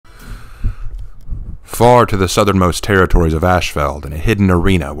Far to the southernmost territories of Ashfeld, in a hidden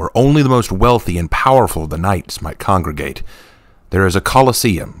arena where only the most wealthy and powerful of the knights might congregate, there is a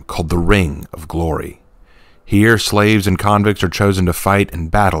Colosseum called the Ring of Glory. Here, slaves and convicts are chosen to fight and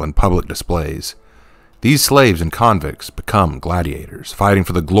battle in public displays. These slaves and convicts become gladiators, fighting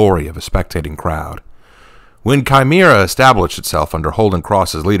for the glory of a spectating crowd. When Chimera established itself under Holden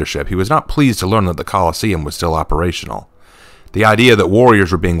Cross's leadership, he was not pleased to learn that the Colosseum was still operational. The idea that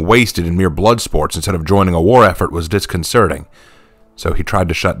warriors were being wasted in mere blood sports instead of joining a war effort was disconcerting, so he tried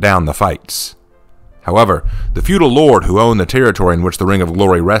to shut down the fights. However, the feudal lord who owned the territory in which the Ring of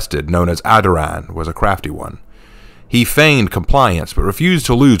Glory rested, known as Adoran, was a crafty one. He feigned compliance, but refused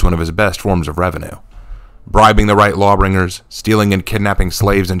to lose one of his best forms of revenue. Bribing the right lawbringers, stealing and kidnapping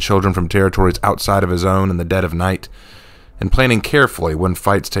slaves and children from territories outside of his own in the dead of night, and planning carefully when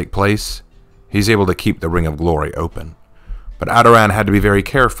fights take place, he's able to keep the Ring of Glory open. But Adoran had to be very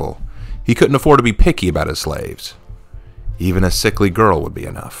careful. He couldn't afford to be picky about his slaves. Even a sickly girl would be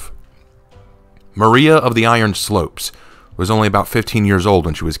enough. Maria of the Iron Slopes was only about 15 years old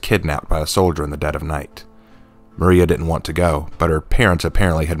when she was kidnapped by a soldier in the dead of night. Maria didn't want to go, but her parents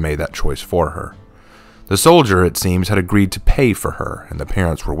apparently had made that choice for her. The soldier, it seems, had agreed to pay for her, and the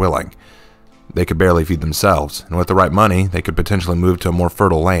parents were willing. They could barely feed themselves, and with the right money, they could potentially move to a more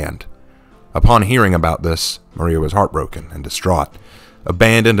fertile land. Upon hearing about this, Maria was heartbroken and distraught,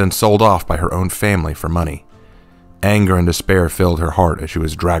 abandoned and sold off by her own family for money. Anger and despair filled her heart as she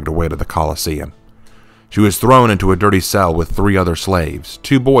was dragged away to the Colosseum. She was thrown into a dirty cell with 3 other slaves,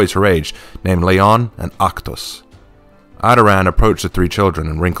 2 boys her age, named Leon and Actos. Adoran approached the 3 children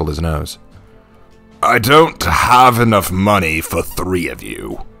and wrinkled his nose. "I don't have enough money for 3 of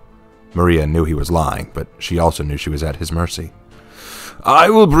you." Maria knew he was lying, but she also knew she was at his mercy.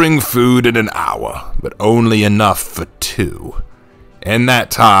 "I will bring food in an hour, but only enough for 2. In that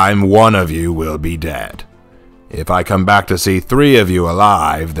time, 1 of you will be dead. If I come back to see 3 of you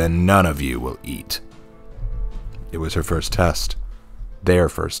alive, then none of you will eat." It was her first test. Their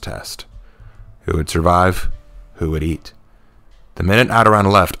first test. Who would survive? Who would eat? The minute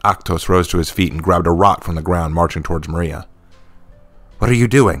Adoran left, Actos rose to his feet and grabbed a rock from the ground, marching towards Maria. "What are you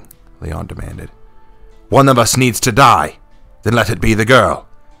doing?" Leon demanded. "One of us needs to die. Then let it be the girl.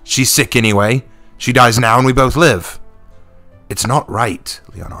 She's sick anyway. She dies now and we both live." "It's not right,"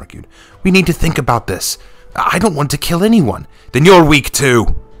 Leon argued. "We need to think about this. I don't want to kill anyone." "Then you're weak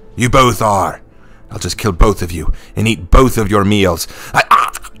too. You both are. I'll just kill both of you and eat both of your meals."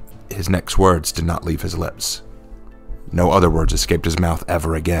 His next words did not leave his lips. No other words escaped his mouth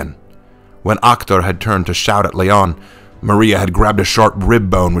ever again. When Actor had turned to shout at Leon, Maria had grabbed a sharp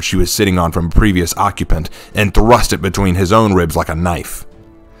rib bone which she was sitting on from a previous occupant and thrust it between his own ribs like a knife.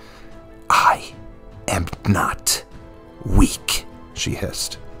 "I am not weak," she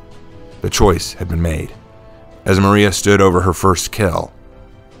hissed. The choice had been made. As Maria stood over her first kill,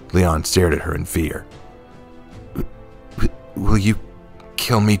 Leon stared at her in fear. "Will you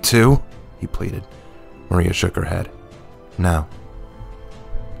kill me too?" he pleaded. Maria shook her head. No,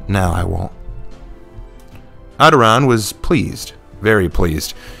 I won't." Adoran was pleased, very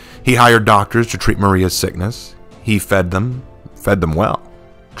pleased. He hired doctors to treat Maria's sickness. He fed them well,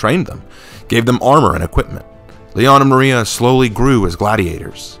 trained them, gave them armor and equipment. Leon and Maria slowly grew as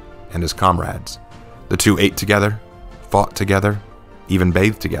gladiators and as comrades. The 2 ate together, fought together, even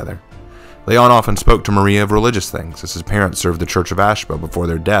bathed together. Leon often spoke to Maria of religious things, as his parents served the Church of Ashba before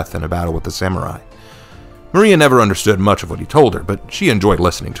their death in a battle with the samurai. Maria never understood much of what he told her, but she enjoyed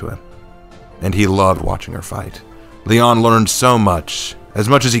listening to him. And he loved watching her fight. Leon learned so much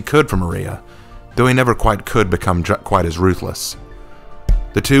as he could from Maria, though he never quite could become quite as ruthless.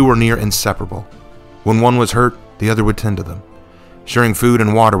 The 2 were near inseparable. When one was hurt, the other would tend to them. Sharing food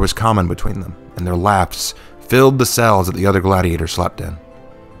and water was common between them, and their laughs filled the cells that the other gladiators slept in.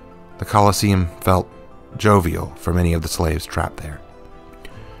 The Colosseum felt jovial for many of the slaves trapped there.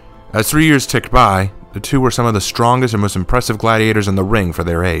 As 3 years ticked by, the 2 were some of the strongest and most impressive gladiators in the ring for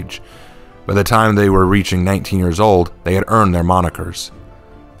their age. By the time they were reaching 19 years old, they had earned their monikers.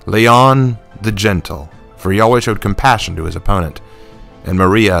 Leon the Gentle, for he always showed compassion to his opponent, and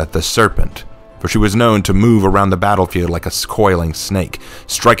Maria the Serpent, for she was known to move around the battlefield like a coiling snake,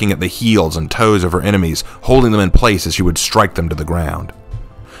 striking at the heels and toes of her enemies, holding them in place as she would strike them to the ground.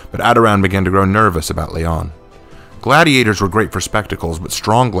 But Adoran began to grow nervous about Leon. Gladiators were great for spectacles, but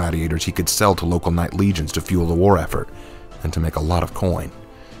strong gladiators he could sell to local knight legions to fuel the war effort, and to make a lot of coin.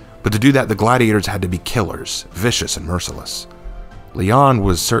 But to do that, the gladiators had to be killers, vicious and merciless. Leon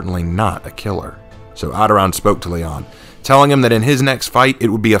was certainly not a killer, so Adoran spoke to Leon, telling him that in his next fight it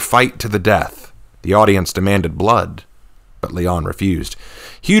would be a fight to the death. The audience demanded blood, but Leon refused.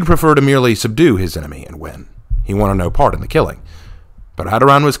 He would prefer to merely subdue his enemy and win. He wanted no part in the killing. But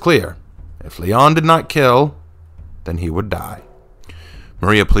Adoran was clear. If Leon did not kill, then he would die.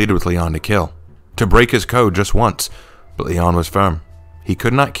 Maria pleaded with Leon to kill, to break his code just once, but Leon was firm. He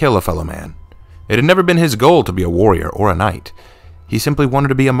could not kill a fellow man. It had never been his goal to be a warrior or a knight. He simply wanted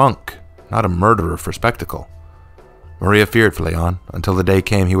to be a monk, not a murderer for spectacle. Maria feared for Leon until the day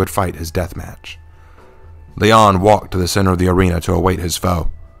came he would fight his death match. Leon walked to the center of the arena to await his foe,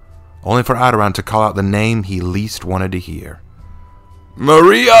 only for Adoran to call out the name he least wanted to hear.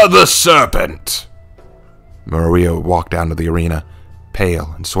 "Maria the Serpent!" Maria walked down to the arena,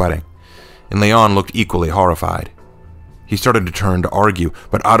 pale and sweating, and Leon looked equally horrified. He started to turn to argue,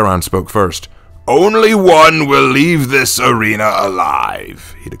 but Adoran spoke first. "Only one will leave this arena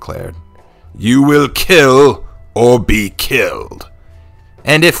alive," he declared. "You will kill or be killed."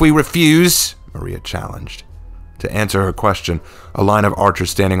 "And if we refuse?" Maria challenged. To answer her question, a line of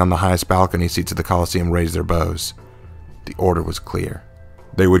archers standing on the highest balcony seats of the Colosseum raised their bows. The order was clear.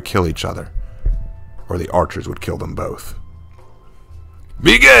 They would kill each other, or the archers would kill them both.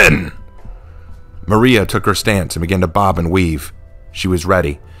 "Begin!" Maria took her stance and began to bob and weave. She was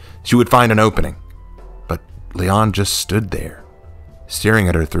ready. She would find an opening. But Leon just stood there, staring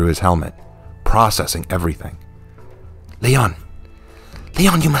at her through his helmet, processing everything. Leon,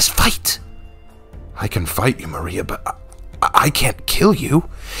 you must fight." "I can fight you, Maria, but I can't kill you."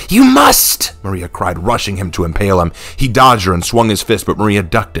 "You must!" Maria cried, rushing him to impale him. He dodged her and swung his fist, but Maria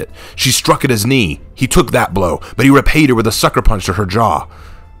ducked it. She struck at his knee. He took that blow, but he repaid her with a sucker punch to her jaw.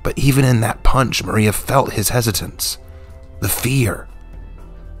 But even in that punch, Maria felt his hesitance, the fear.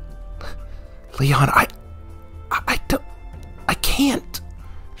 "Leon, I can't."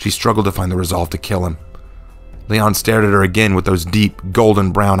 She struggled to find the resolve to kill him. Leon stared at her again with those deep,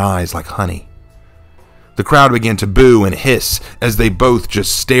 golden brown eyes like honey. The crowd began to boo and hiss as they both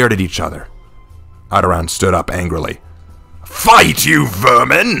just stared at each other. Adoran stood up angrily. "Fight, you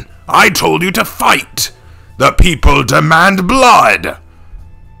vermin! I told you to fight! The people demand blood!"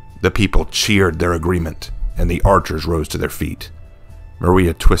 The people cheered their agreement, and the archers rose to their feet.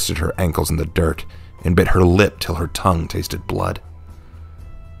 Maria twisted her ankles in the dirt and bit her lip till her tongue tasted blood.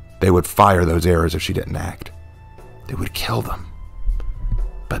 They would fire those arrows if she didn't act. They would kill them.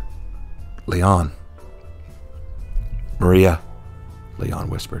 But Leon... "Maria," Leon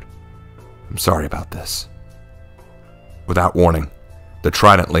whispered, "I'm sorry about this." Without warning, the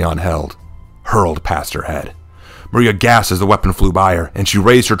trident Leon held hurled past her head. Maria gasped as the weapon flew by her, and she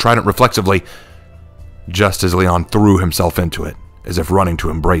raised her trident reflexively, just as Leon threw himself into it, as if running to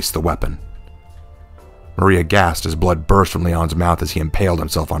embrace the weapon. Maria gasped as blood burst from Leon's mouth as he impaled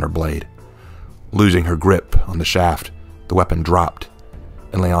himself on her blade. Losing her grip on the shaft, the weapon dropped,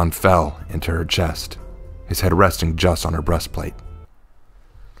 and Leon fell into her chest, his head resting just on her breastplate.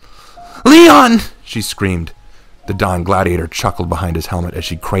 "Leon!" she screamed. The dying gladiator chuckled behind his helmet as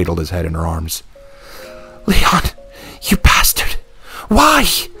she cradled his head in her arms. "Leon, you bastard! Why?"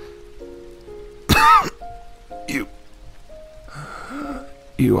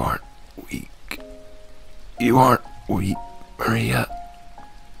 You aren't weak. You aren't weak, Maria.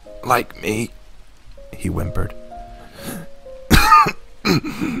 Like me," he whimpered.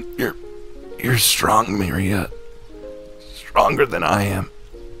 You're strong, Maria. Stronger than I am.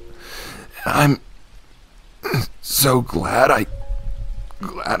 I'm so glad I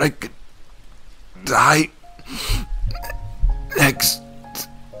could die next.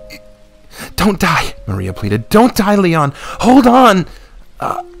 "Don't die," Maria pleaded. "Don't die, Leon. Hold on.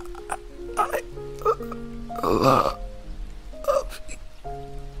 I love you."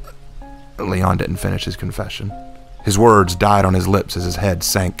 Leon didn't finish his confession. His words died on his lips as his head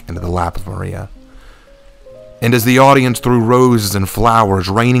sank into the lap of Maria. And as the audience threw roses and flowers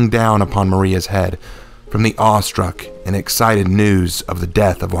raining down upon Maria's head from the awestruck and excited news of the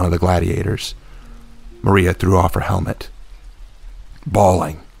death of one of the gladiators, Maria threw off her helmet,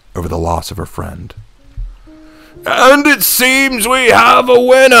 bawling over the loss of her friend. "And it seems we have a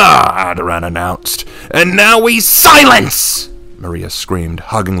winner," Adoran announced. "And now we—" "Silence!" Maria screamed,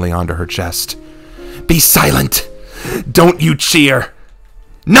 hugging Leon to her chest. "Be silent! Don't you cheer!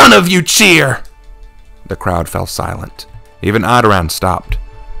 None of you cheer!" The crowd fell silent. Even Adoran stopped.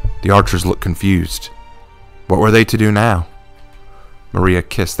 The archers looked confused. What were they to do now? Maria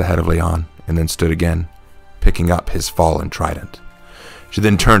kissed the head of Leon and then stood again, picking up his fallen trident. She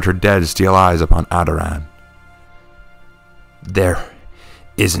then turned her dead steel eyes upon Adoran. "There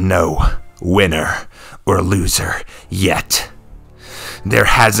is no winner or loser yet. There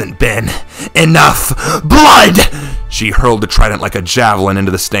hasn't been enough blood!" She hurled the trident like a javelin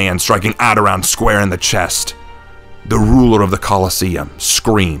into the stand, striking Adoran square in the chest. The ruler of the Colosseum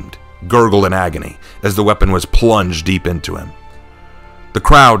screamed, gurgled in agony as the weapon was plunged deep into him. The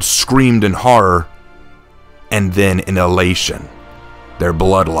crowd screamed in horror and then in elation, their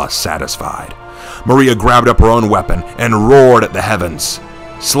bloodlust satisfied. Maria grabbed up her own weapon and roared at the heavens.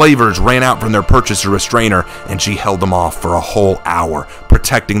 Slavers ran out from their perches to restrain her, and she held them off for a whole hour,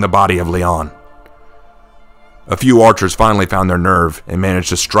 protecting the body of Leon. A few archers finally found their nerve and managed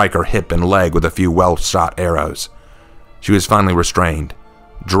to strike her hip and leg with a few well-shot arrows. She was finally restrained,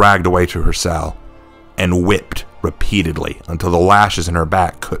 dragged away to her cell, and whipped repeatedly until the lashes in her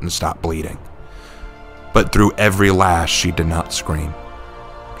back couldn't stop bleeding. But through every lash, she did not scream.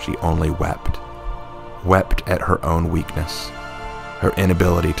 She only wept. Wept at her own weakness, her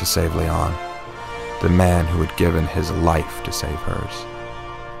inability to save Leon, the man who had given his life to save hers.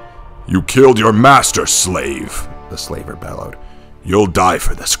 "You killed your master, slave," the slaver bellowed. "You'll die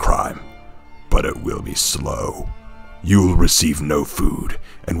for this crime, but it will be slow. You'll receive no food,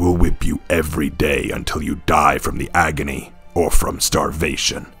 and we'll whip you every day until you die from the agony or from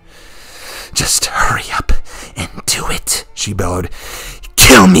starvation." "Just hurry up and do it," she bellowed.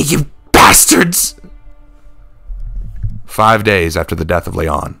 "Kill me, you bastards!" 5 days after the death of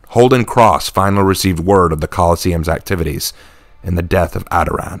Leon, Holden Cross finally received word of the Colosseum's activities and the death of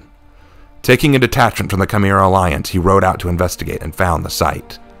Adoran. Taking a detachment from the Chimera Alliance, he rode out to investigate and found the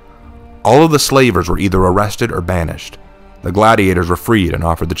site. All of the slavers were either arrested or banished. The gladiators were freed and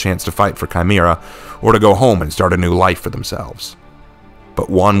offered the chance to fight for Chimera or to go home and start a new life for themselves. But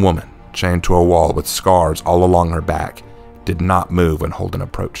one woman, chained to a wall with scars all along her back, did not move when Holden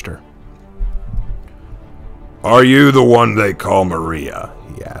approached her. "Are you the one they call Maria?"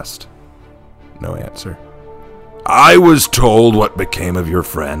 he asked. No answer. "I was told what became of your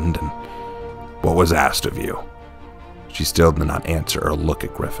friend and what was asked of you." She still did not answer or look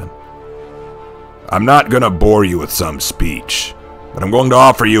at Griffin. "I'm not going to bore you with some speech, but I'm going to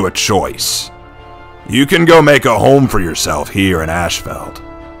offer you a choice. You can go make a home for yourself here in Ashfeld,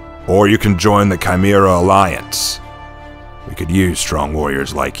 or you can join the Chimera Alliance. We could use strong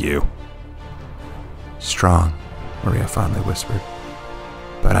warriors like you." "Strong," Maria finally whispered.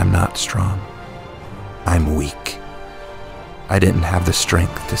 "But I'm not strong. I'm weak. I didn't have the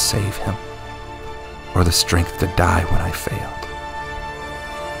strength to save him, or the strength to die when I failed."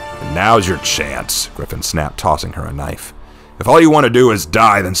 "And now's your chance," Griffin snapped, tossing her a knife. "If all you want to do is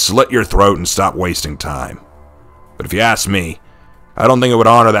die, then slit your throat and stop wasting time. But if you ask me, I don't think it would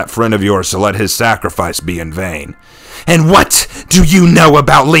honor that friend of yours to let his sacrifice be in vain." "And what do you know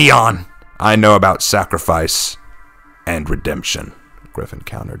about Leon?" "I know about sacrifice and redemption," Griffin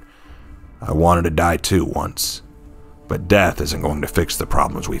countered. "I wanted to die too once, but death isn't going to fix the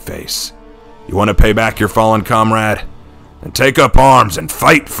problems we face. You want to pay back your fallen comrade? Then take up arms and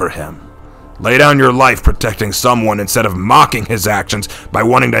fight for him. Lay down your life protecting someone instead of mocking his actions by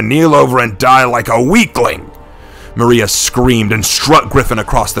wanting to kneel over and die like a weakling." Maria screamed and struck Griffin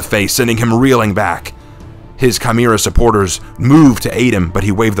across the face, sending him reeling back. His Chimera supporters moved to aid him, but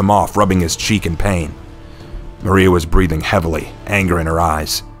he waved them off, rubbing his cheek in pain. Maria was breathing heavily, anger in her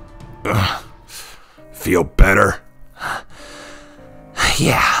eyes. "Ugh. Feel better?"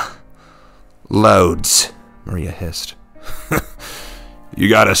 "Yeah. Loads," Maria hissed. "You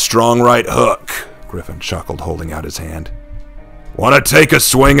got a strong right hook," Griffin chuckled, holding out his hand. "Want to take a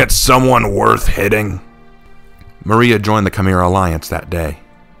swing at someone worth hitting?" Maria joined the Chimera Alliance that day.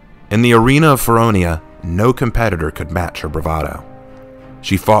 In the arena of Feronia, no competitor could match her bravado.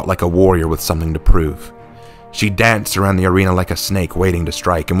 She fought like a warrior with something to prove. She danced around the arena like a snake waiting to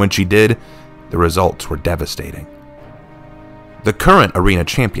strike, and when she did, the results were devastating. The current arena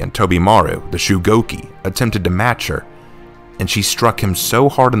champion, Tobi Maru, the Shugoki, attempted to match her, and she struck him so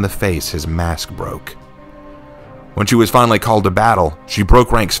hard in the face his mask broke. When she was finally called to battle, she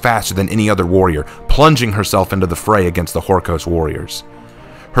broke ranks faster than any other warrior, plunging herself into the fray against the Horkos warriors.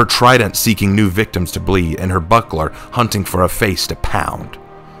 Her trident seeking new victims to bleed, and her buckler hunting for a face to pound.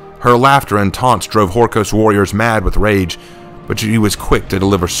 Her laughter and taunts drove Horkos warriors mad with rage, but she was quick to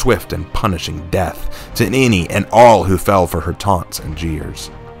deliver swift and punishing death to any and all who fell for her taunts and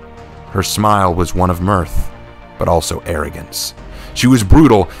jeers. Her smile was one of mirth, but also arrogance. She was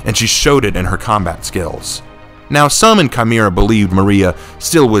brutal, and she showed it in her combat skills. Now, some in Chimera believed Maria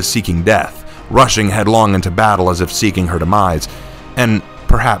still was seeking death, rushing headlong into battle as if seeking her demise, and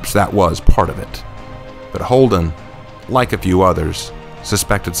perhaps that was part of it. But Holden, like a few others,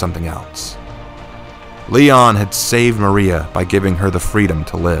 suspected something else. Leon had saved Maria by giving her the freedom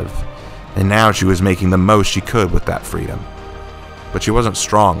to live, and now she was making the most she could with that freedom. But she wasn't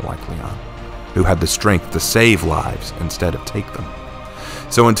strong like Leon, who had the strength to save lives instead of take them.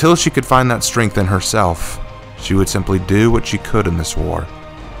 So until she could find that strength in herself, She would simply do what she could in this war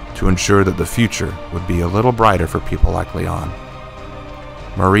to ensure that the future would be a little brighter for people like Leon.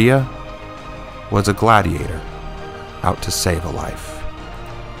 Maria was a gladiator out to save a life.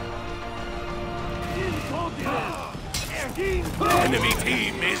 Enemy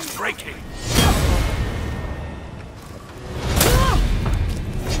team is breaking.